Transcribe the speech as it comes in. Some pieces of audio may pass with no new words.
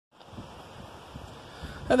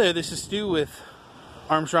Hi there, this is Stu with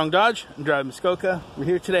Armstrong Dodge. I'm driving Muskoka. We're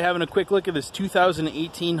here today having a quick look at this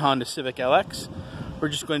 2018 Honda Civic LX. We're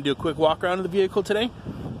just going to do a quick walk around of the vehicle today.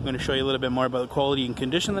 I'm going to show you a little bit more about the quality and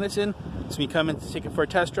condition that it's in. So when you come in to take it for a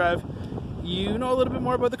test drive, you know a little bit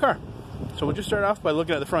more about the car. So we'll just start off by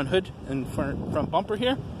looking at the front hood and front bumper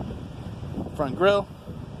here, front grille.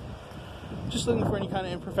 Just looking for any kind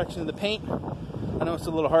of imperfection in the paint. I know it's a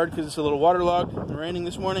little hard because it's a little waterlogged. It's raining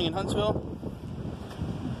this morning in Huntsville,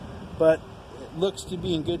 but it looks to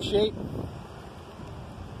be in good shape.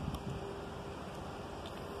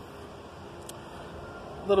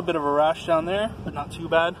 A little bit of a rash down there, but not too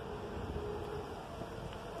bad.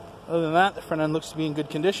 Other than that, the front end looks to be in good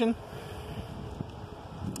condition.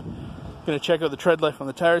 Going to check out the tread life on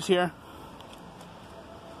the tires here.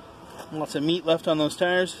 Lots of meat left on those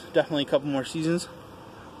tires. Definitely a couple more seasons.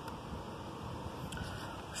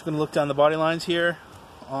 Just going to look down the body lines here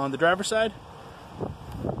on the driver's side.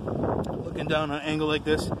 Looking down on an angle like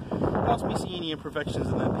this, helps me see any imperfections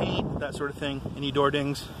in the paint, that sort of thing, any door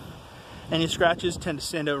dings. Any scratches tend to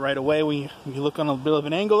stand out right away when you look on a bit of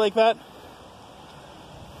an angle like that.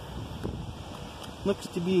 Looks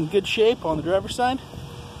to be in good shape on the driver's side.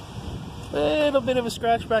 A little bit of a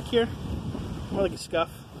scratch back here, more like a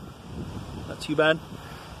scuff, not too bad.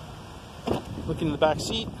 Looking in the back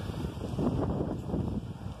seat.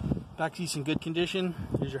 Back seat's in good condition.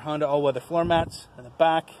 There's your Honda all-weather floor mats in the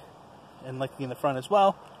back and likely in the front as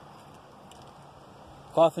well.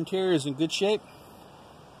 Cloth interior is in good shape.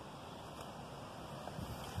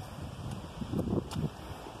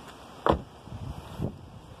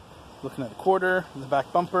 Looking at the quarter and the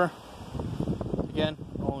back bumper, again,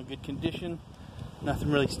 all in good condition.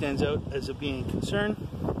 Nothing really stands out as it being a concern.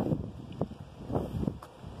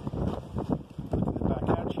 Looking at the back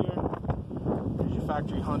hatch here. There's your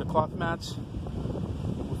factory Honda cloth mats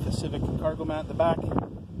with the Civic cargo mat in the back.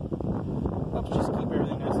 Helps just keep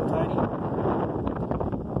everything nice and tidy.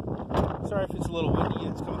 Sorry if it's a little windy,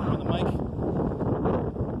 it's coming through on the mic.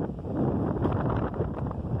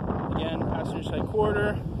 Again, passenger side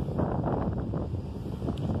quarter.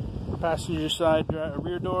 Passenger side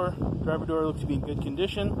rear door, driver door look to be in good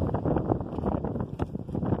condition.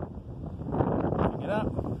 Bring it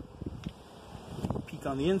up. Peek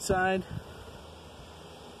on the inside.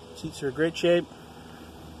 Seats are in great shape.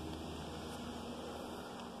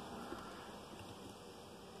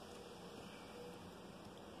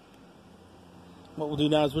 What we'll do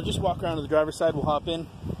now is we'll just walk around to the driver's side, we'll hop in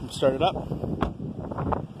and start it up.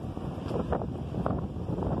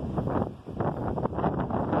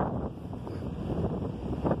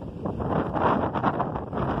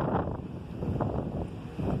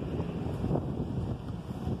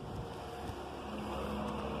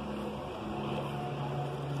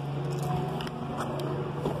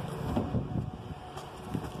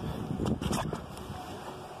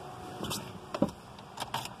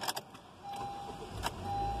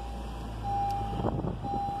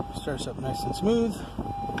 Starts up nice and smooth.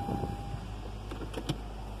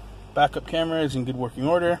 Backup camera is in good working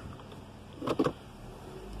order.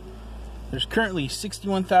 There's currently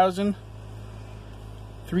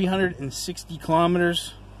 61,360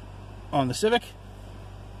 kilometers on the Civic.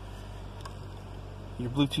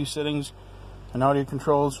 Your Bluetooth settings and audio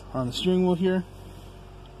controls are on the steering wheel here.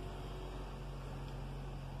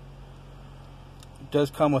 It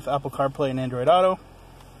does come with Apple CarPlay and Android Auto.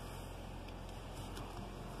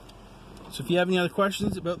 So if you have any other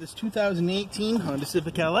questions about this 2018 Honda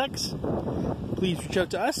Civic LX, please reach out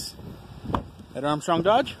to us at Armstrong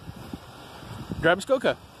Dodge. Drive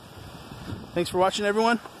Muskoka. Thanks for watching,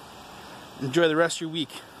 everyone. Enjoy the rest of your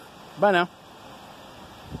week. Bye now.